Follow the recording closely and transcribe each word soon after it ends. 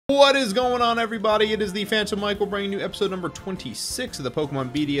What is going on, everybody? It is the Phantom Michael bringing you episode number 26 of the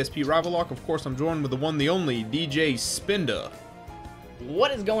Pokemon BDSP Rival Lock. Of course, I'm joined with the one, the only, DJ Spinda.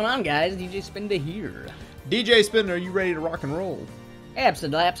 What is going on, guys? DJ Spinda here. DJ Spinda, are you ready to rock and roll?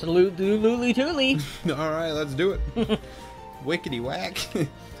 Absolutely, tooly. Alright, let's do it. Wickety whack. Wait,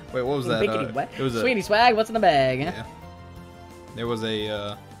 what was that? It was Sweetie swag, what's in the bag? Yeah. There was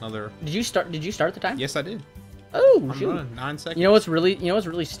a, another... Did you start the time? Yes, I did. Oh, I'm shoot. running 9 seconds. You know what's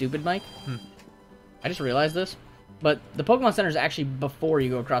really stupid, Mike? I just realized this. But the Pokemon Center is actually before you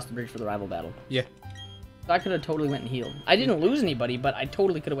go across the bridge for the rival battle. Yeah. So I could have totally went and healed. I didn't lose anybody, but I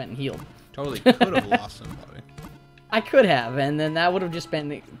totally could have went and healed. Totally could have lost somebody. I could have, and then that would have just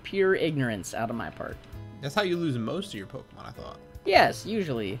been pure ignorance out of my part. That's how you lose most of your Pokemon, I thought. Yes,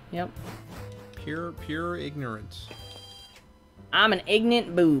 usually. Yep. Pure ignorance. I'm an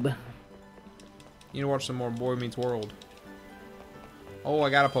ignorant boob. You need to watch some more Boy Meets World. Oh, I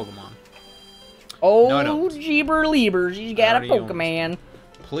got a Pokemon. Oh, no, jeeber leebers, you got a Pokemon.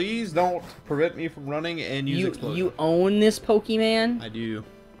 Please don't prevent me from running and use explosion. You own this Pokemon? I do.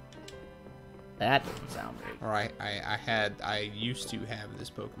 That doesn't sound great. Alright, I used to have this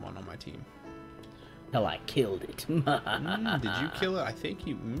Pokemon on my team. Till I killed it. Did you kill it? I think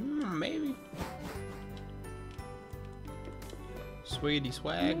you... maybe. Swiggity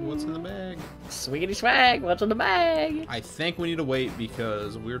swag, what's in the bag? Swiggity swag, what's in the bag? I think we need to wait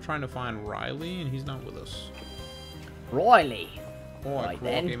because we're trying to find Riley and he's not with us. Riley. Oh, I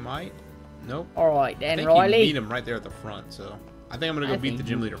might. Nope. Alright then, I think Riley. you meet him right there at the front, so... I think I'm gonna go beat the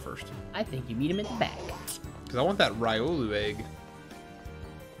gym leader first. I think you meet him at the back. Because I want that Riolu egg.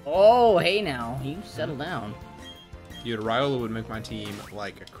 Oh, hey now. You settle down. Dude, Riolu would make my team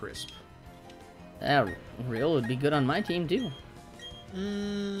like a crisp. That real would be good on my team, too.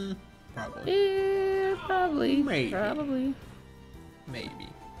 Probably. Yeah, probably. Maybe. Probably. Maybe.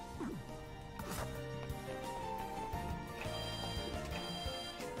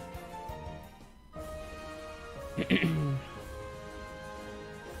 We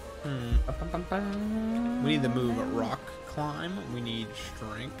need the move Rock Climb. We need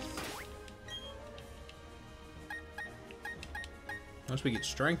Strength. Once we get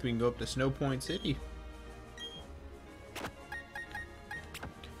Strength, we can go up to Snow Point City.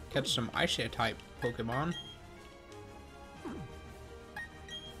 Catch some Ice type Pokemon.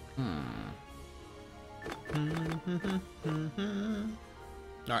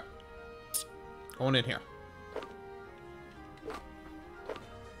 Alright. Going in here.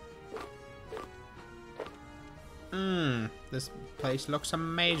 This place looks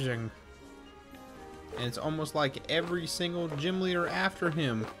amazing. And it's almost like every single gym leader after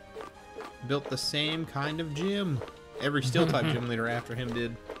him built the same kind of gym. Every steel type gym leader after him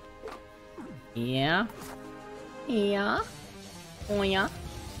did. Yeah. Yeah. Oh yeah.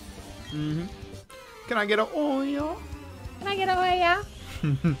 Can I get a oh yeah? Can I get a oh yeah?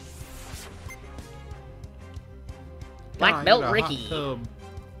 Black Belt Ricky.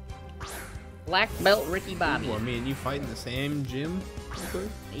 Black Belt Ricky Bobby. What, me and you fight in the same gym?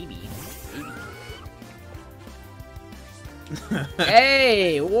 Maybe.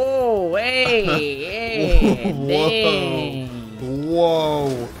 Hey! Whoa! Hey! Hey!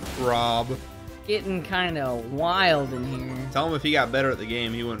 Whoa, Rob. Getting kind of wild in here. Tell him if he got better at the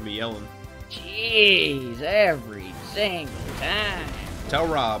game, he wouldn't be yelling. Jeez, every single time. Tell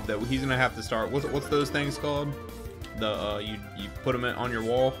Rob that he's gonna have to start. What's those things called? The you put them on your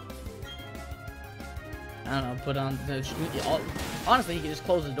wall. I don't know. Put on the. Honestly, you could just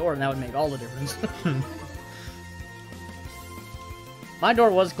close the door and that would make all the difference. My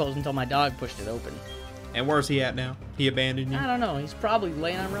door was closed until my dog pushed it open. And where's he at now? He abandoned you? I don't know. He's probably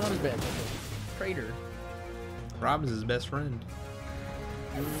laying on Rob's bed with a crater. Rob is his best friend.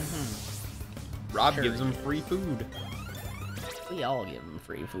 Rob gives him free food. We all give him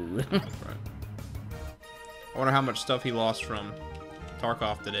free food. Right. I wonder how much stuff he lost from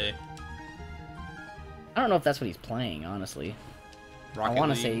Tarkov today. I don't know if that's what he's playing, honestly. Rocket I want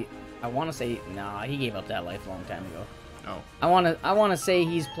League. to say, nah, he gave up that life a long time ago. Oh. I want to say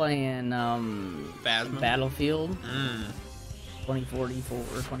he's playing Phasma? Battlefield 2044 or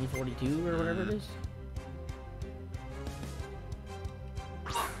 2042 or whatever it is.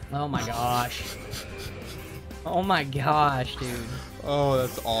 Oh my gosh. Oh my gosh, dude. Oh,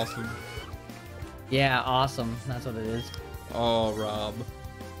 that's awesome. Yeah, awesome. That's what it is. Oh, Rob.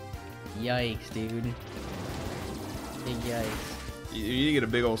 Yikes, dude. Big yikes. You need to get a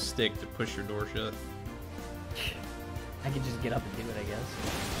big old stick to push your door shut. I could just get up and do it, I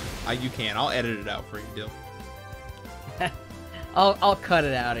guess. You can. I'll edit it out for you, Dill. I'll cut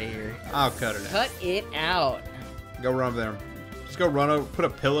it out of here. I'll cut it out. Cut it out. Go run over there and Just go run over, put a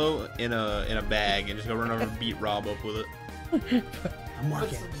pillow in a bag, and just go run over and beat Rob up with it. I'm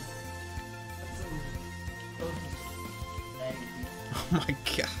working. Oh my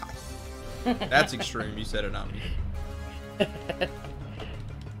god. That's extreme. You said it, not me.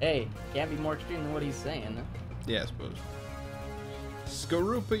 Hey, can't be more extreme than what he's saying. Yeah, I suppose.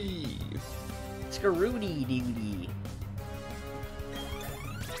 Skaroopy. Skaroody doody.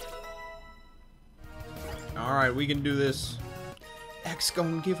 Alright, we can do this. X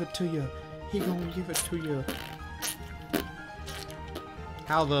gonna give it to you. He gonna give it to you.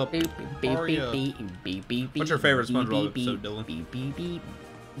 How the are ya? What's your favorite SpongeBob episode, Dylan?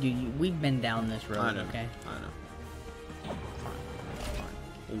 Dude, we've been down this road, I know. okay? I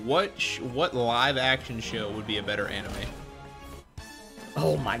know. What live action show would be a better anime?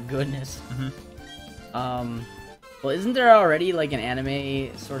 Oh my goodness. Well, isn't there already like an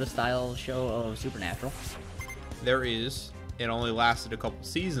anime sort of style show of Supernatural? There is. It only lasted a couple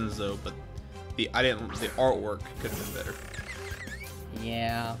seasons though, but the artwork could have been better.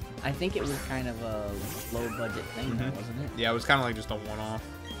 Yeah, I think it was kind of a low budget thing, though, wasn't it? Yeah, it was kind of like just a one-off.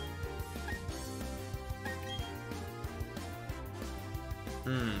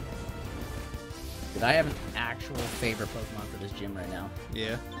 Dude, I have an actual favorite Pokemon for this gym right now.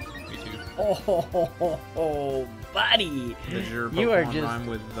 Yeah, me too. Oh, buddy! Does your Pokemon You are just rhyme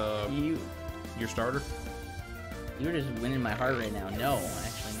with your starter? You're just winning my heart right now. No,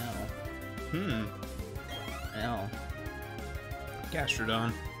 actually, no. No.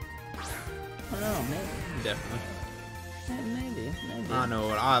 Gastrodon. I don't know, maybe. Definitely. Maybe. I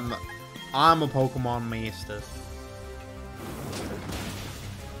know it. I'm a Pokemon master.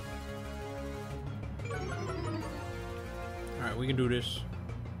 Alright, we can do this.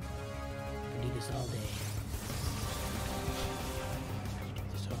 I do this all day.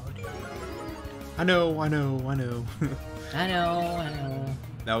 I know. I know.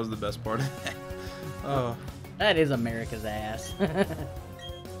 That was the best part. Oh. That is America's ass. God.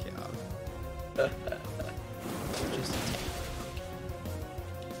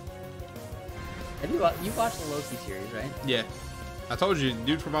 Have you watched the Loki series, right? Yeah. I told you,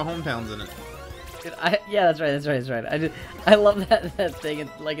 dude from my hometown's in it. Dude, yeah, that's right. I love that thing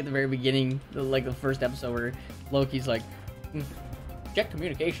like at the very beginning, the first episode where Loki's like, check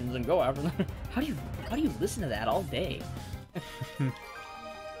communications and go after them. How do you listen to that all day?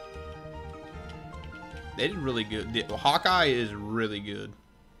 They did really good. Hawkeye is really good.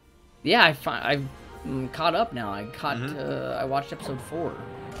 Yeah, I've caught up now. I watched episode 4.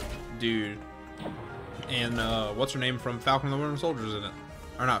 Dude. And what's her name from Falcon and the Winter Soldier's in it?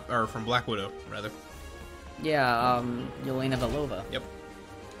 Or from Black Widow, rather. Yeah, Yelena Belova. Yep.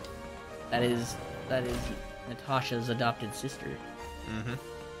 That is Natasha's adopted sister.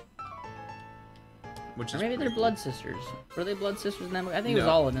 Which or is maybe they're cool. blood sisters. Were they blood sisters in that movie? I think it was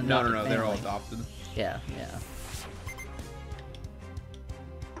all an adopted No, they're all family. adopted. Yeah.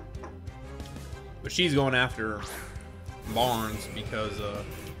 But she's going after Barnes because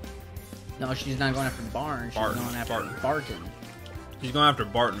No, she's not going after Barnes. She's going after Barton. She's going after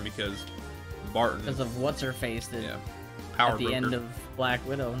Barton because Barton. Because of what's her face that Power at the Broker. end of Black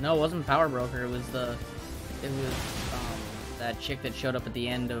Widow. No, it wasn't Power Broker. It was that chick that showed up at the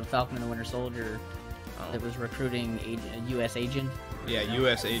end of Falcon and the Winter Soldier. That was recruiting a U.S. agent. Yeah,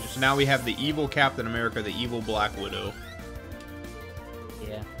 U.S. agent. So now we have the evil Captain America, the evil Black Widow.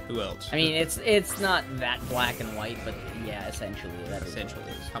 Yeah. Who else? I mean, it's not that black and white, but yeah, essentially that is. Essentially,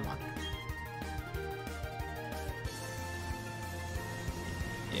 come on.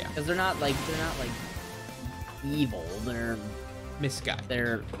 Yeah. Because they're not like evil. They're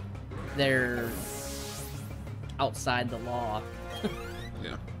misguided. They're outside the law.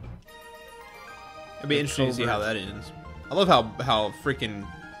 Yeah. It'd be interesting to see how that ends. I love how freaking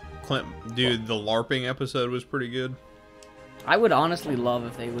dude, the LARPing episode was pretty good. I would honestly love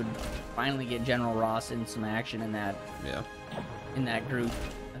if they would finally get General Ross in some action in that. Yeah. In that group,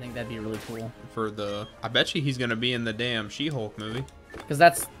 I think that'd be really cool. I bet you he's gonna be in the damn She-Hulk movie. Because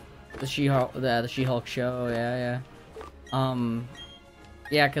that's the She-Hulk show. Yeah.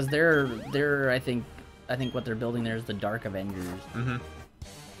 Yeah, because they're I think what they're building there is the Dark Avengers.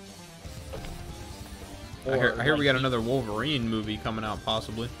 I hear we got another Wolverine movie coming out,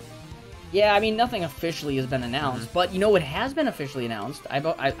 possibly. Yeah, I mean, nothing officially has been announced, but you know what has been officially announced? I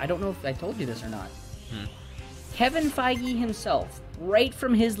don't know if I told you this or not. Kevin Feige himself, right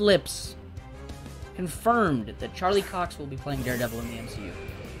from his lips, confirmed that Charlie Cox will be playing Daredevil in the MCU.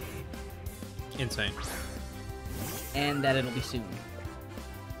 Insane. And that it'll be soon.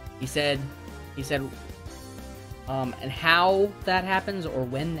 He said, and how that happens or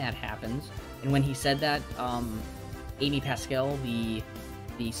when that happens, and when he said that, Amy Pascal, the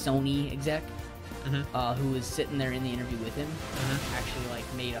Sony exec, who was sitting there in the interview with him, actually like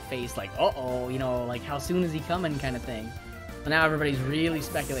made a face like, uh-oh, you know, like how soon is he coming kind of thing. So now everybody's really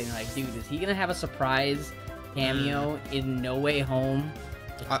speculating, like, dude, is he gonna have a surprise cameo in No Way Home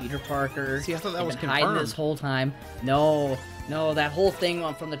with Peter Parker? See, I thought that was hiding confirmed this whole time. No, that whole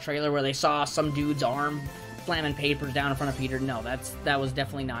thing from the trailer where they saw some dude's arm slamming papers down in front of Peter. No, that was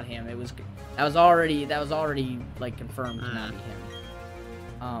definitely not him. That was already like confirmed to not be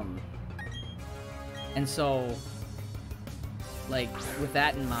him. And so, like, with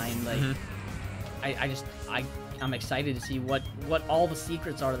that in mind, like, I'm excited to see what all the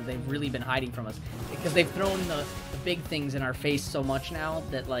secrets are that they've really been hiding from us, because they've thrown the big things in our face so much now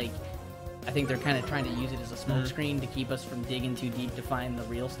that, like, I think they're kind of trying to use it as a smokescreen to keep us from digging too deep to find the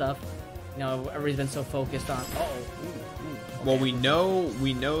real stuff. You know, everybody's been so focused on, okay. Well, we know that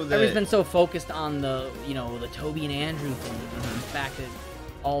everybody's been so focused on the, you know, the Toby and Andrew thing, the fact that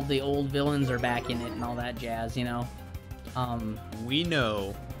all the old villains are back in it and all that jazz, you know. We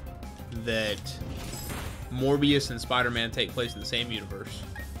know that Morbius and Spider-Man take place in the same universe.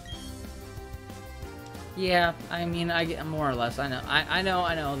 Yeah, I mean, I get more or less. I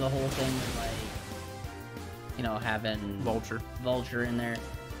know the whole thing with, like, you know, having Vulture in there.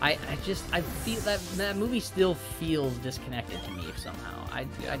 I feel that movie still feels disconnected to me somehow.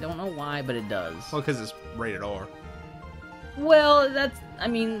 I don't know why, but it does. Well, because it's rated R. Well,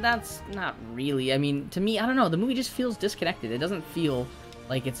 that's not really. I mean, to me, I don't know. The movie just feels disconnected. It doesn't feel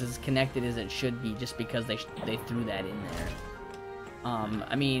like it's as connected as it should be, just because they threw that in there.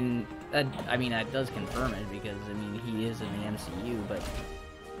 I mean, that does confirm it, because I mean, he is in the MCU, but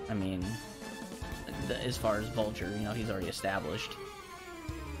I mean, as far as Vulture, you know, he's already established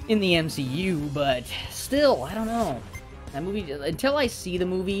in the MCU, but still, I don't know. That movie, until I see the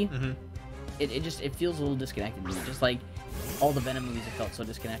movie, it feels a little disconnected to me. Just like all the Venom movies have felt so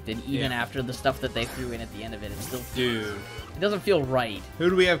disconnected, even after the stuff that they threw in at the end of it. It still feels, it doesn't feel right. Who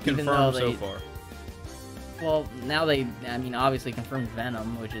do we have confirmed so far? Well, now I mean, obviously confirmed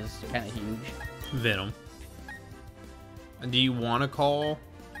Venom, which is kind of huge. Venom. And do you want to call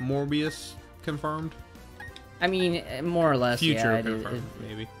Morbius confirmed? I mean, more or less, Future confirmed,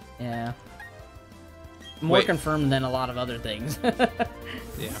 maybe. Yeah. More confirmed than a lot of other things.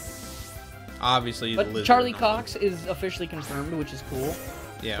 Yeah. Obviously, but Charlie Cox is officially confirmed, which is cool.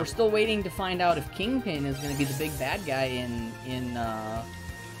 Yeah. We're still waiting to find out if Kingpin is going to be the big bad guy in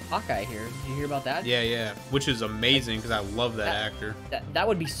Hawkeye here. Did you hear about that? Yeah. Which is amazing, because I love that actor. That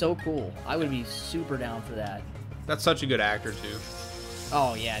would be so cool. I would be super down for that. That's such a good actor, too.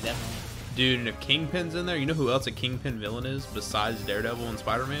 Oh, yeah, definitely. Dude, and if Kingpin's in there, you know who else a Kingpin villain is besides Daredevil and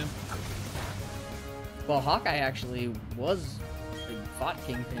Spider-Man? Well, Hawkeye actually fought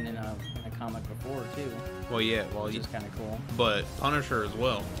Kingpin in a comic before, too. Well, yeah. Which is kind of cool. But Punisher as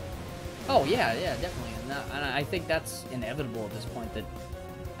well. Oh, yeah, definitely. And I think that's inevitable at this point. That,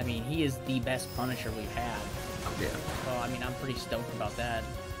 I mean, he is the best Punisher we've had. Yeah. So, I mean, I'm pretty stoked about that.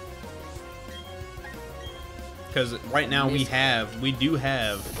 Because right now we do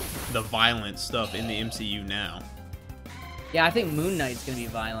have the violent stuff in the MCU now. Yeah, I think Moon Knight's gonna be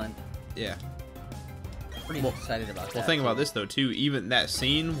violent. Yeah. Pretty excited about that. Well, think about this though too. Even that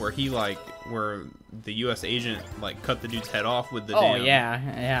scene where where the U.S. agent cut the dude's head off with the. Oh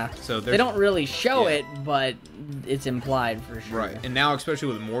yeah. So they don't really show it, but it's implied for sure. Right, and now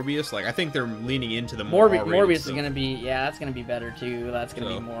especially with Morbius, I think they're leaning into the more Morbius is gonna be that's gonna be better too. That's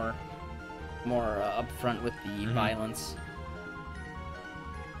gonna be more upfront with the violence.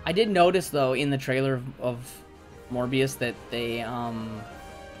 I did notice though in the trailer of Morbius that they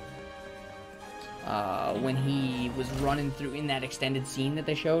when he was running through in that extended scene that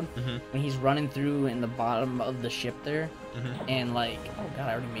they showed, when he's running through in the bottom of the ship there, and oh god,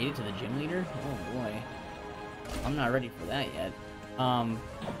 I already made it to the gym leader. Oh boy, I'm not ready for that yet.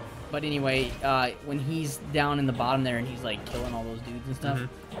 But anyway, when he's down in the bottom there and he's killing all those dudes and stuff,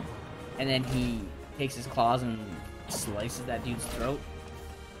 and then he takes his claws and slices that dude's throat,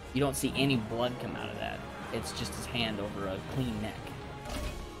 you don't see any blood come out of that. It's just his hand over a clean neck.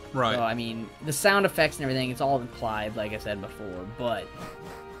 Right. So, I mean, the sound effects and everything, it's all implied, like I said before, but,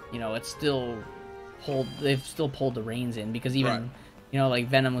 it's still they've still pulled the reins in, because even,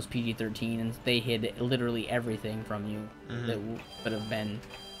 Venom was PG-13, and they hid literally everything from you that would have been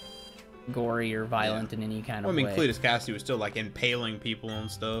gory or violent in any kind of way. I mean, Cletus Cassidy was still, impaling people and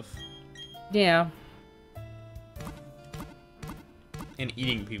stuff. Yeah. And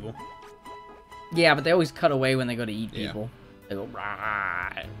eating people. Yeah, but they always cut away when they go to eat people. They go, rah,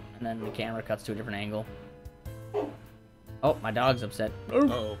 and then the camera cuts to a different angle. Oh, my dog's upset.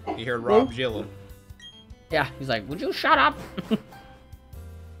 Uh-oh, you heard Rob yelling. Yeah, he's like, would you shut up?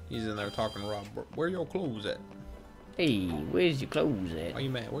 He's in there talking to Rob. Where your clothes at? Hey, where's your clothes at? Why you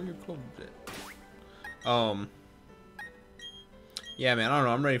mad? Where your clothes at? Yeah, man, I don't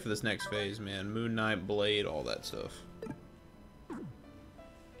know. I'm ready for this next phase, man. Moon Knight, Blade, all that stuff.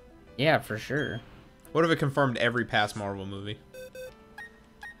 Yeah, for sure. What if it confirmed every past Marvel movie?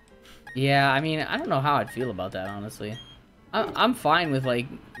 Yeah, I mean, I don't know how I'd feel about that, honestly. I'm fine with, like,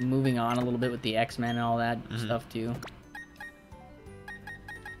 moving on a little bit with the X-Men and all that stuff, too.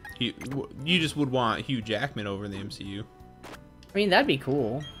 You just would want Hugh Jackman over in the MCU. I mean, that'd be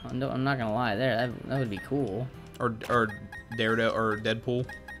cool. I'm not gonna lie there. That would be cool. Or Daredevil or Deadpool.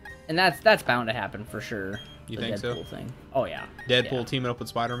 And that's bound to happen for sure. You the think Deadpool so? Thing. Oh yeah. Deadpool teaming up with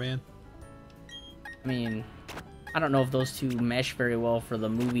Spider-Man. I mean, I don't know if those two mesh very well for the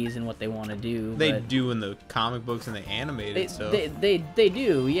movies and what they want to do. They but do in the comic books and the animated stuff. They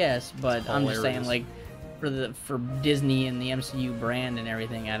do, yes. But I'm just saying, Hilarious. like, for Disney and the MCU brand and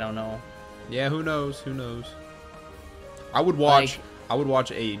everything, I don't know. Yeah, who knows? Who knows? I would watch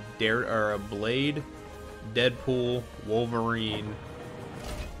a Blade, Deadpool, Wolverine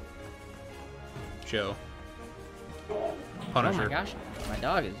show. Punisher. Oh my gosh, my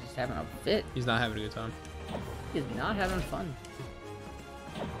dog is just having a fit. He's not having a good time. He is not having fun.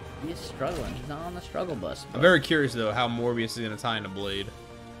 He is struggling. He's not on the struggle bus. I'm very curious though how Morbius is gonna tie into Blade.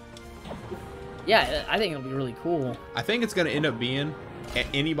 Yeah, I think it'll be really cool. I think it's gonna end up being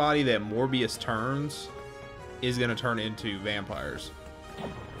anybody that Morbius turns is gonna turn into vampires,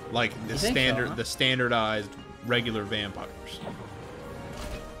 like the the standardized regular vampires.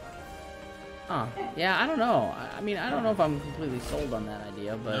 Huh. Yeah, I don't know. I mean, I don't know if I'm completely sold on that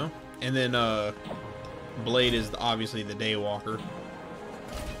idea, but... No? And then, Blade is obviously the Daywalker.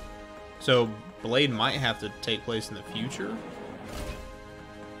 So, Blade might have to take place in the future?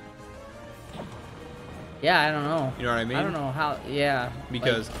 Yeah, I don't know. You know what I mean? I don't know how... Yeah.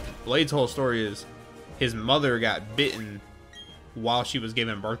 Because Blade's whole story is his mother got bitten while she was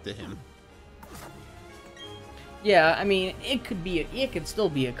giving birth to him. Yeah, I mean, it could still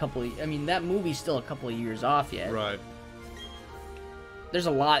be a couple of... I mean, that movie's still a couple of years off yet. Right. There's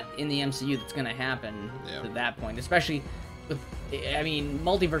a lot in the MCU that's going to happen to that point, especially with... I mean,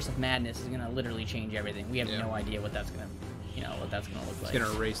 Multiverse of Madness is going to literally change everything. We have no idea what that's going to... what that's going to look like. It's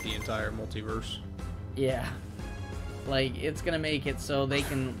going to erase the entire multiverse. Yeah. Like, it's going to make it so they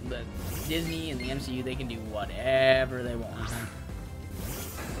can... Disney and the MCU, they can do whatever they want.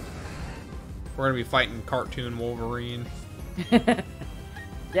 We're going to be fighting cartoon Wolverine. Yeah,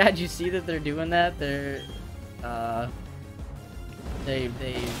 did you see that they're doing that? They're, they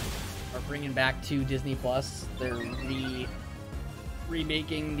are bringing back to Disney Plus. They're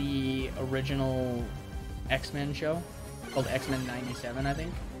remaking the original X-Men show called X-Men '97, I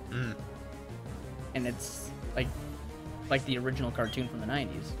think. And it's like the original cartoon from the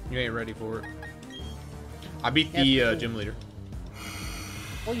 '90s. You ain't ready for it. I beat the gym leader.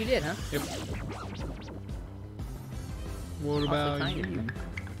 Oh, you did, huh? Yep. What about you?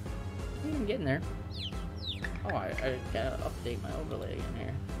 I'm getting there. Oh, I gotta update my overlay again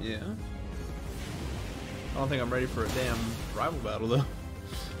here. Yeah. I don't think I'm ready for a damn rival battle though.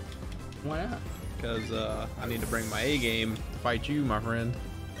 Why not? Because I need to bring my A game to fight you, my friend.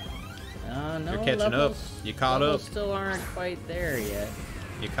 No, you're catching up. You caught up. Still aren't quite there yet.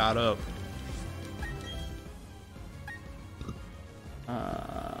 You caught up.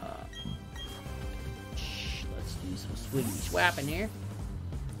 Let's do some swiggity swapping here.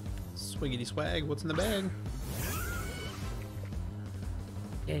 Swiggity swag. What's in the bag?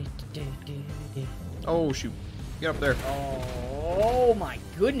 Oh shoot! Get up there. Oh my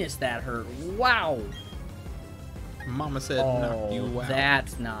goodness, that hurt! Wow. Mama said knock you out.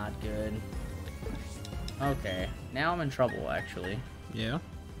 That's not good. Okay, now I'm in trouble actually. Yeah.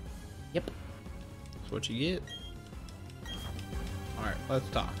 Yep. That's what you get. All right, let's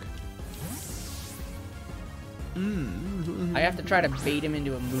talk. I have to try to bait him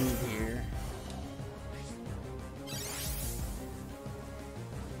into a move here.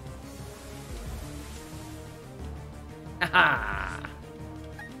 Haha!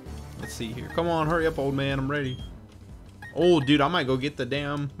 Let's see here. Come on, hurry up, old man. I'm ready. Oh, dude, I might go get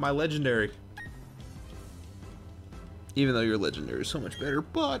my legendary. Even though your legendary is so much better,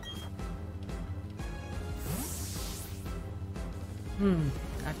 but... I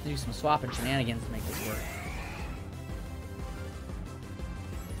have to do some swapping shenanigans to make this work.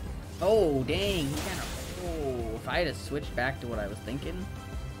 Oh, dang. He kind of... Oh, if I had to switch back to what I was thinking...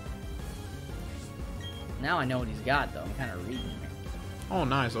 Now I know what he's got, though. I'm kind of reading here. Oh,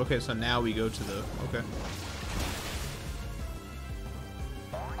 nice. Okay, so now we go to the... Okay.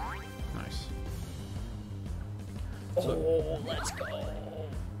 Nice. Oh, let's go.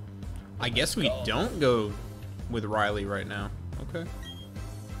 I guess we don't go with Riley right now. Okay.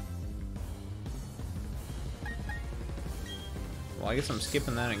 Well, I guess I'm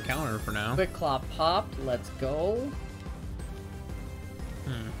skipping that encounter for now. Quick Claw popped. Let's go.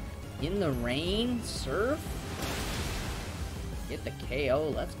 In the rain, surf. Get the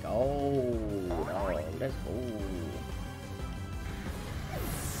KO. Let's go. Oh, let's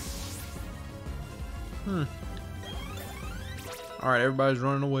go. Alright, everybody's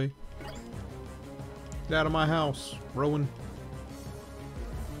running away. Get out of my house, Rowan.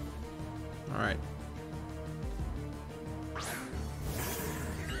 Alright.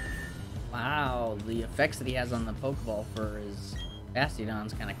 Wow, the effects that he has on the Pokeball for his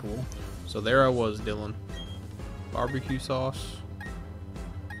Bastiodon's kind of cool. So there I was, Dylan. Barbecue sauce.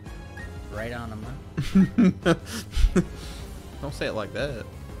 Right on him, huh? Don't say it like that.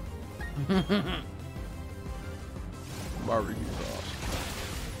 Barbecue sauce.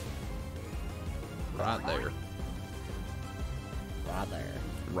 Right there. Right there.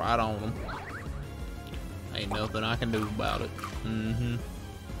 Right on them. Ain't nothing I can do about it.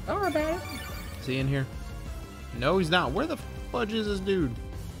 Alright, babe. Is he in here? No, he's not. Where the fudge is this dude?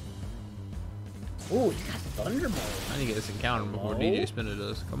 Oh, he got Thunderbolt. I need to get this encounter before DJ Spinda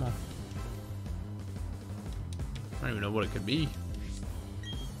does. Come on. I don't even know what it could be.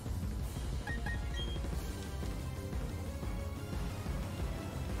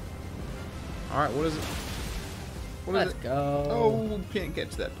 Alright, what is it? Let's go. Oh, can't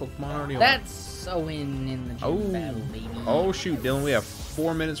catch that Pokemon already on. That's so in the gym battle, baby. Oh, shoot, Dylan. We have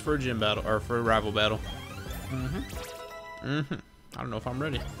 4 minutes for a gym battle, or for a rival battle. I don't know if I'm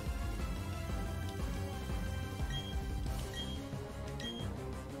ready.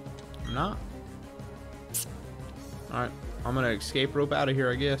 I'm not. Alright, I'm gonna escape rope out of here,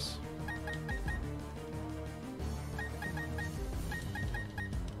 I guess.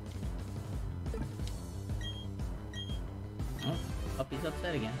 Oh, puppy's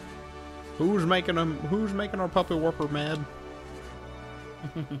upset again. Who's making our puppy whooper mad?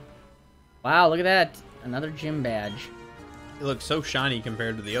 Wow, look at that. Another gym badge. It looks so shiny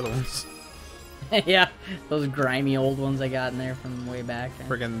compared to the other ones. Yeah, those grimy old ones I got in there from way back.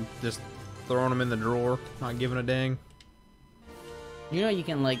 Freaking just throwing them in the drawer, not giving a dang. You know, you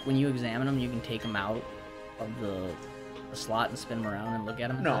can, like, when you examine them, you can take them out of the slot and spin them around and look at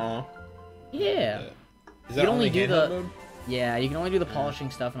them. No. Yeah. Is that only do the mode? Yeah, you can only do the polishing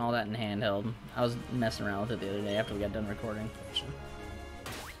stuff and all that in handheld. I was messing around with it the other day after we got done recording.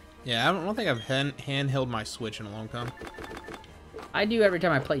 Yeah, I don't think I've handheld my Switch in a long time. I do every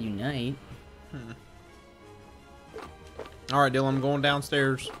time I play Unite. Alright, Dylan, I'm going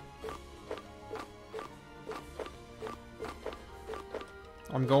downstairs.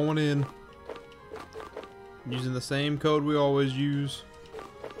 I'm going in. Using the same code we always use.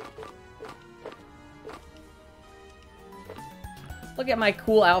 Look at my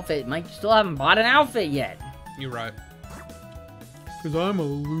cool outfit. Mike, you still haven't bought an outfit yet. You're right. Because I'm a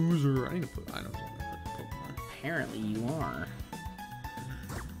loser. I need to put items on Pokemon. Apparently you are.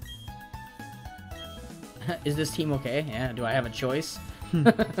 Is this team okay? Yeah, do I have a choice? We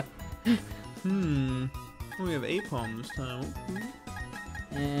have Apom this time.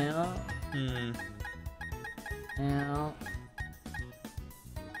 Yeah. Yeah.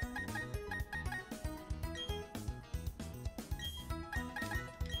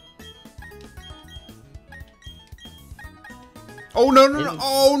 Oh no no no!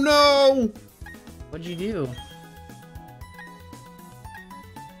 Oh no! What'd you do?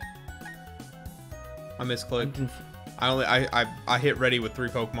 I misclicked. I hit ready with 3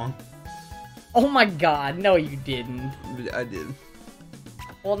 Pokemon. Oh my god, no you didn't. I did.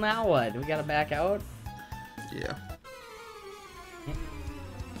 Well now what? We gotta back out? Yeah.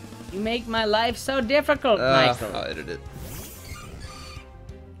 You make my life so difficult, Michael. I'll edit it.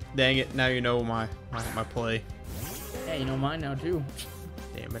 Dang it, now you know my play. Yeah, you know mine now too.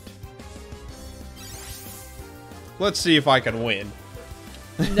 Damn it. Let's see if I can win.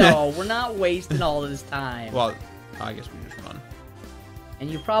 No, we're not wasting all this time. Well, I guess we just run. And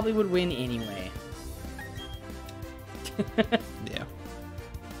you probably would win anyway. Yeah.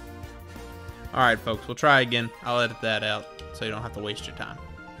 Alright, folks, we'll try again. I'll edit that out so you don't have to waste your time.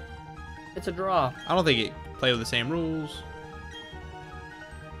 It's a draw. I don't think it play with the same rules.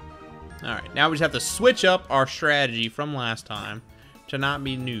 Alright, now we just have to switch up our strategy from last time to not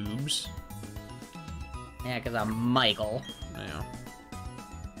be noobs. Yeah, because I'm Michael. Yeah.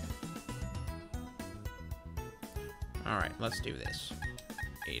 Alright, let's do this.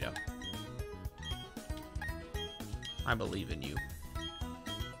 Ada. I believe in you.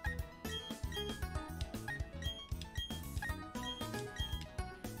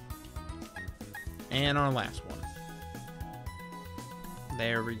 And our last one.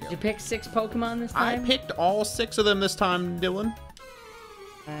 There we go. Did you pick 6 Pokemon this I time? picked all 6 of them this time, Dylan.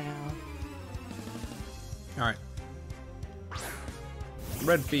 Wow. Alright.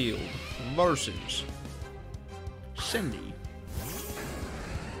 Redfield versus Cindy.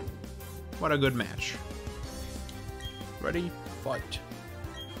 What a good match. Ready? Fight.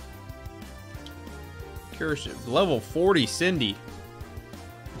 Cursive. Level 40 Cindy.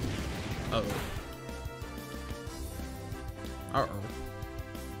 Uh-oh. Uh-oh.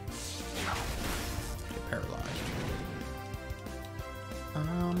 Get paralyzed.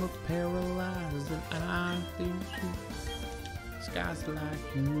 I'm a paralyzed and I feel you. Skies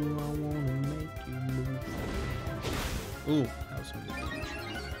like you, I wanna make you move. Ooh, that was some good damage.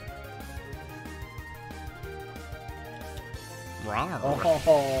 Rawr.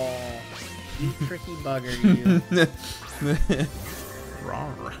 Oh, you tricky bugger, you.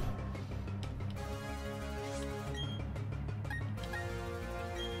 Rawr.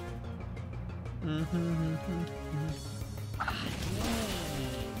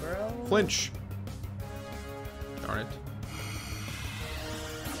 Bro. Flinch. Darn it.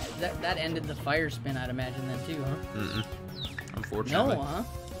 That ended the fire spin, I'd imagine, then, too, huh? Mm-mm. Unfortunately. No, huh?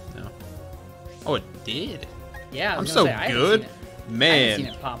 No. Oh, it did? Yeah, I'm so good. I Man. haven't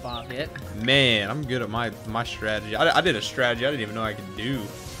seen it pop off yet. Man, I'm good at my strategy. I did a strategy I didn't even know I could do.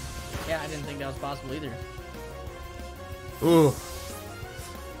 Yeah, I didn't think that was possible either. Ooh.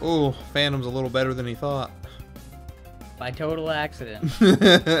 Ooh, Phantom's a little better than he thought. By total accident. By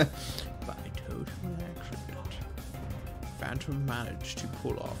total accident. Phantom managed to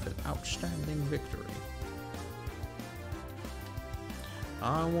pull off an outstanding victory.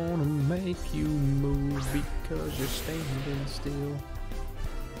 I wanna make you move because you're standing still.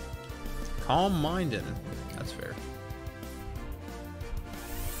 Calm-minded. That's fair.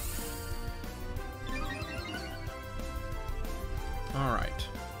 Alright.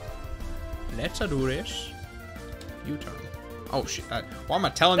 Let's do this. U-turn. Oh shit. Why am I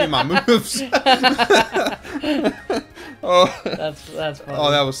telling you my moves? Oh. That's funny.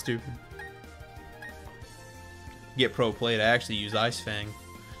 Oh, that was stupid. Get pro played. I actually use Ice Fang.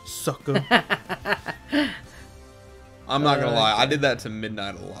 Sucker. I'm not gonna lie. I did that to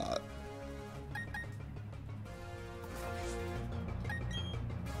Midnight a lot.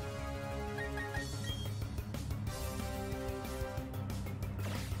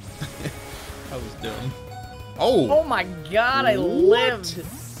 I was dumb. Oh! Oh my god, I lived!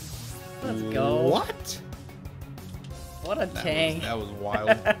 Let's go. What? What a tank. That was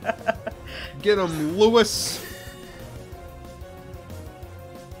wild. Get him, Lewis!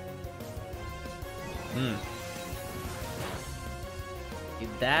 Dude,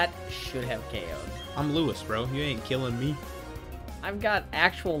 that should have KO'd. I'm Lewis, bro. You ain't killing me. I've got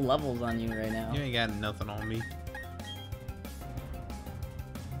actual levels on you right now. You ain't got nothing on me.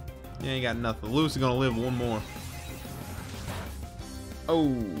 You ain't got nothing. Lewis is gonna live one more.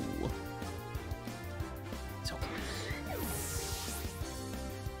 Oh. It's okay.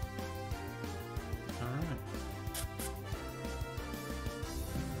 Alright.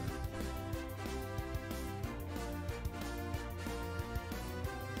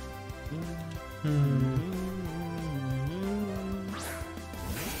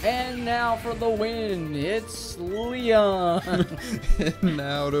 And now for the win, it's Leon.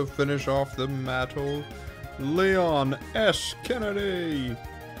 Now to finish off the battle, Leon S. Kennedy.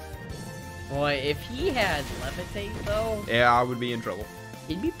 Boy, if he had levitate though, Yeah, I would be in trouble.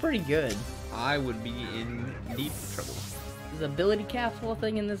 he'd be pretty good. I would be in deep trouble. Is ability capsule a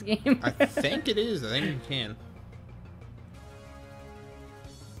thing in this game? I think it is. I think you can.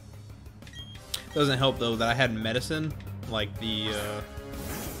 Doesn't help though that I had medicine, like the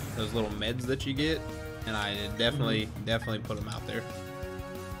those little meds that you get, and I definitely put them out there.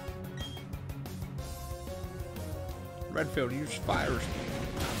 Redfield, use fire.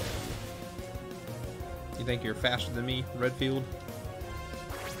 You think you're faster than me, Redfield?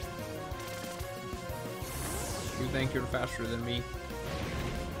 You think you're faster than me?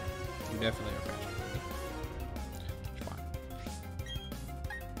 You definitely are faster than me. It's fine.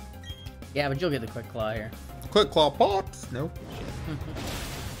 Yeah, but you'll get the quick claw here. Quick claw pots. Nope.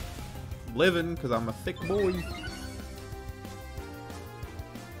 Living because I'm a thick boy.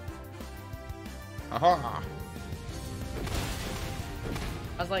 Aha.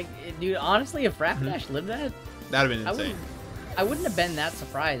 I was like, dude, honestly, if Rapidash lived that, That'd have been insane. I wouldn't have been that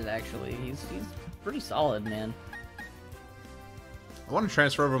surprised, actually. He's pretty solid, man. I want to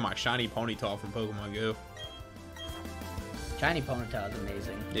transfer over my shiny Ponyta from Pokemon Go. Shiny Ponyta is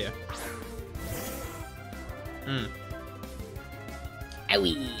amazing. Yeah.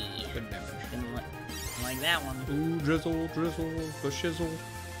 Owie! Good damage. like that one. Ooh, drizzle, drizzle, the shizzle.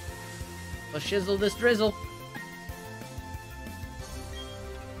 Let's shizzle this drizzle.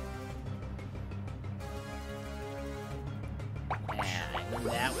 Yeah, I knew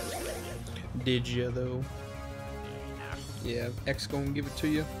that was good. Did ya though? Yeah, X gonna give it to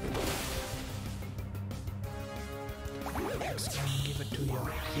you. X gonna give it to you.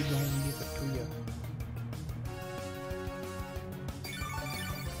 He gonna give it to you.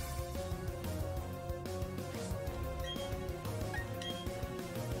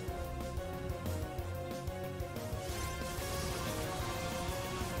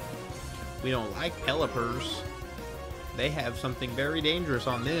 We don't like Pelipers. They have something very dangerous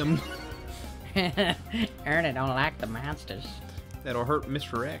on them. Ernie don't like the monsters. That'll hurt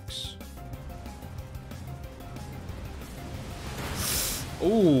Mr. X.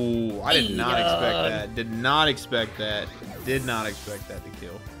 Ooh, I did not expect that. Did not expect that. Did not expect that to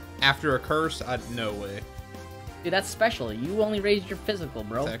kill. After a curse, no way. Dude, that's special. You only raised your physical,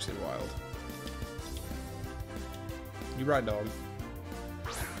 bro. That's actually wild. You right, dog.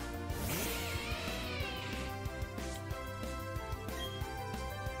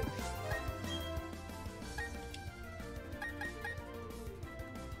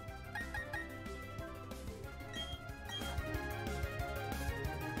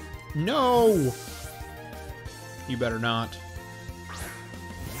 No! You better not.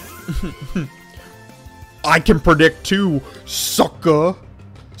 I can predict too, sucker!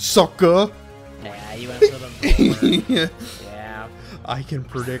 Sucker! Yeah, you went for the Yeah. Yeah. I can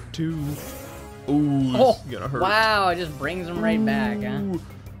predict too. Ooh, this is gonna hurt. Wow, it just brings him right back, huh? Ooh.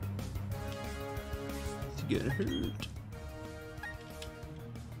 It's gonna hurt.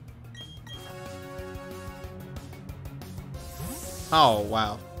 Oh,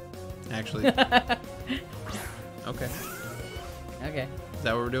 wow. Actually. Okay. Okay. Is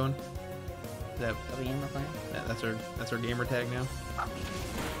that what we're doing? Is that the game we're playing? that's our gamer tag now?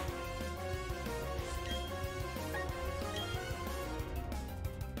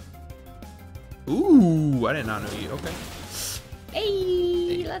 Ooh, I did not know you. Okay.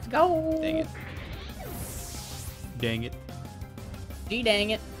 Hey, let's go. Dang it. Dang it. Gee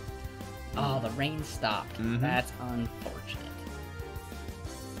dang it. Oh, the rain stopped. Mhm. That's unfortunate.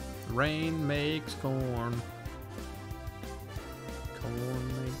 Rain makes corn.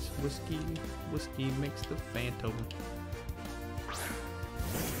 Corn makes whiskey. Whiskey makes the phantom.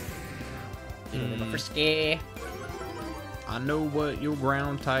 Frisky. I know what your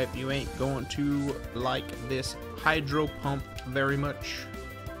ground type. You ain't going to like this hydro pump very much.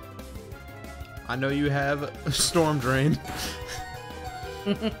 I know you have a storm drain.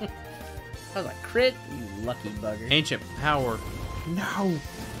 That was a crit, you lucky bugger. Ancient power. No.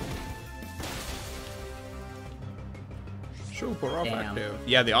 Super effective.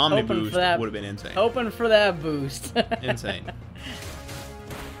 Yeah, the Omni Hoping boost for that- would have been insane. Hoping for that boost. Insane.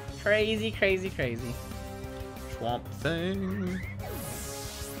 Crazy, crazy, crazy. Swamp Thing.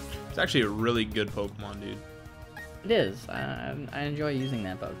 It's actually a really good Pokemon, dude. It is. I enjoy using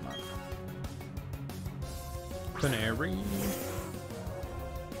that Pokemon. Canary.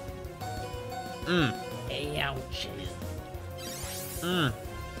 Hey, ouch.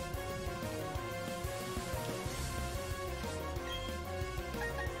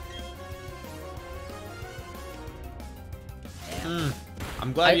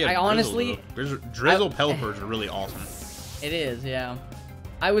 I'm glad you had I honestly... Drizzle Pelipers are really awesome. It is, yeah.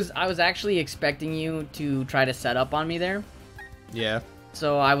 I was actually expecting you to try to set up on me there. Yeah.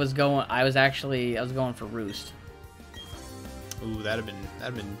 So I was going for Roost. Ooh, that'd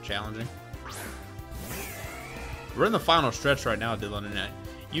have been challenging. We're in the final stretch right now, Dylan, and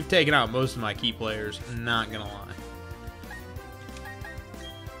you've taken out most of my key players, not gonna lie.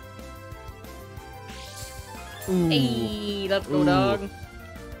 Ooh. Hey, let's go, Ooh. dog.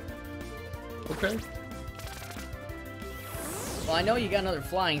 Okay. Well, I know you got another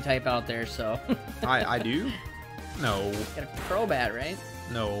flying type out there, so. I do? No. Got a Crobat, right?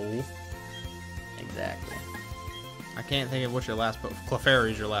 No. Exactly. I can't think of what your last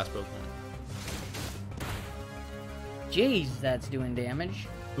Clefairy's your last Pokemon. Jeez, that's doing damage.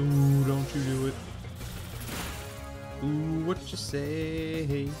 Ooh, don't you do it. Ooh, what you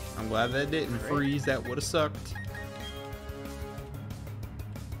say? I'm glad that didn't freeze. That would have sucked.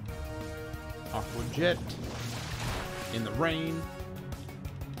 Aqua Jet. In the rain.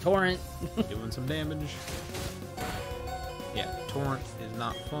 Torrent. Doing some damage. Yeah, Torrent is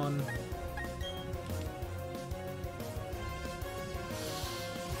not fun.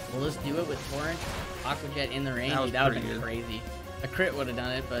 Well, let's do it with Torrent. Aqua Jet in the rain. That was That would pretty have been good. crazy. A crit would have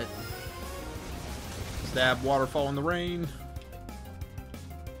done it, but Stab Waterfall in the rain.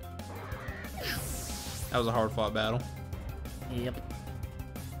 That was a hard fought battle. Yep.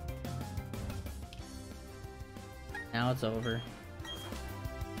 Now it's over.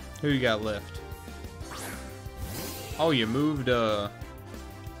 Who you got left? Oh, you moved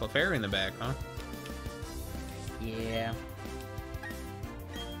Clefairy in the back, huh? Yeah.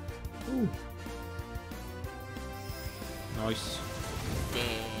 Ooh. Nice.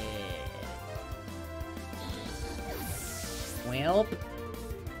 Well.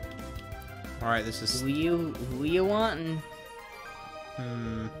 All right, this is. Who you wanting?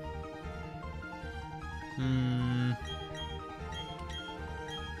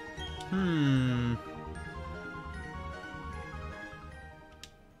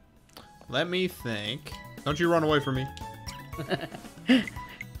 Let me think. Don't you run away from me.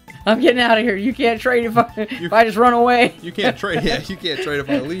 I'm getting out of here. You can't trade if I just run away. You can't trade. Yeah, you can't trade if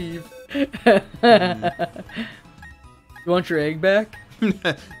I leave. You want your egg back? No.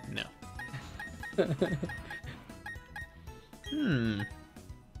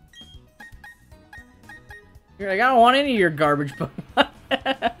 You're like, I don't want any of your garbage.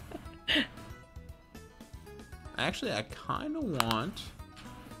 Actually, I kind of want.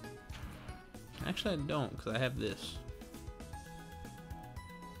 Actually, I don't, because I have this.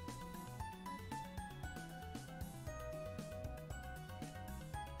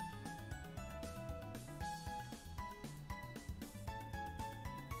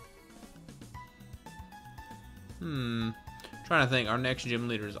 Trying to think. Our next gym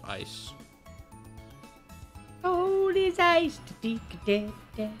leader is Ice. Cold as ice.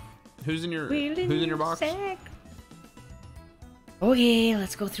 Who's in your box? Sack. Okay,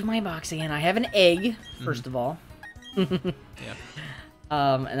 let's go through my box again. I have an egg, first of all. Yeah.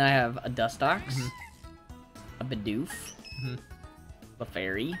 And I have a Dustox, a Bidoof, a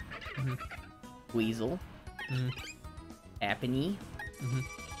Fairy, Weasel, Appany,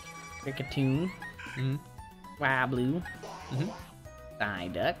 Krickatoon, Wablu,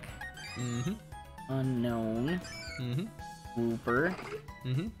 Psyduck, Unknown, Wooper,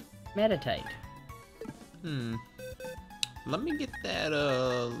 Metatite. Let me get that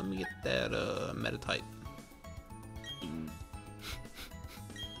Metatite.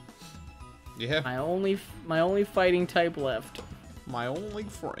 Yeah. My only fighting type left. My only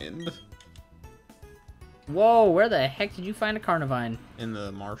friend. Whoa, where the heck did you find a Carnivine? In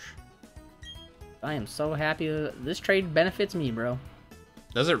the marsh. I am so happy. This trade benefits me, bro.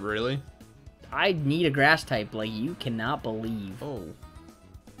 Does it really? I need a grass type like you cannot believe. Oh.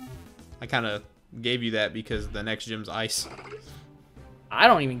 I kind of gave you that because the next gym's Ice. I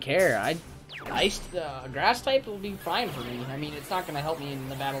don't even care. Ice grass type will be fine for me. I mean, it's not going to help me in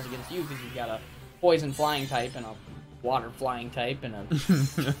the battles against you because you've got a poison flying type and a water flying type and a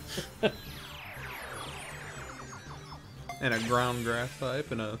and a ground grass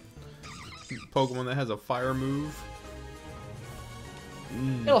type and a Pokemon that has a fire move.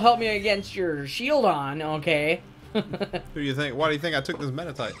 It'll help me against your Shieldon, okay? Who do you think? Why do you think I took this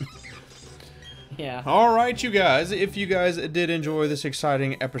Metatite? Yeah. Alright, you guys. If you guys did enjoy this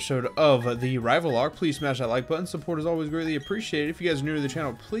exciting episode of the Rival Locke, please smash that like button. Support is always greatly appreciated. If you guys are new to the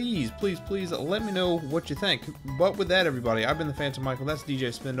channel, please let me know what you think. But with that, everybody, I've been the Phantom Michael. That's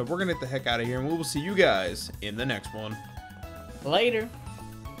DJ Spinda. We're going to get the heck out of here, and we will see you guys in the next one. Later.